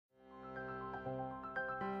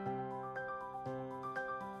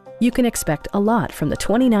You can expect a lot from the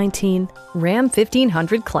 2019 Ram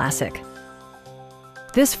 1500 Classic.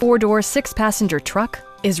 This four-door, six-passenger truck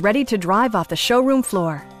is ready to drive off the showroom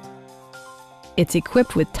floor. It's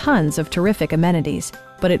equipped with tons of terrific amenities,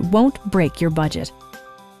 but it won't break your budget,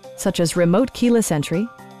 such as remote keyless entry,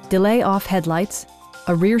 delay-off headlights,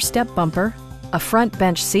 a rear step bumper, a front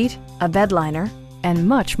bench seat, a bedliner, and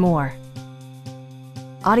much more.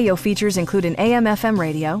 Audio features include an AM/FM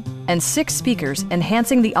radio and 6 speakers,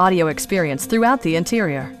 enhancing the audio experience throughout the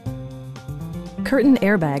interior. Curtain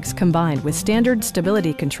airbags combined with standard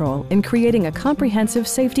stability control in creating a comprehensive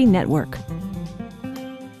safety network.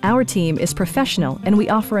 Our team is professional and we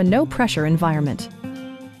offer a no-pressure environment.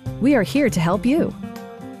 We are here to help you.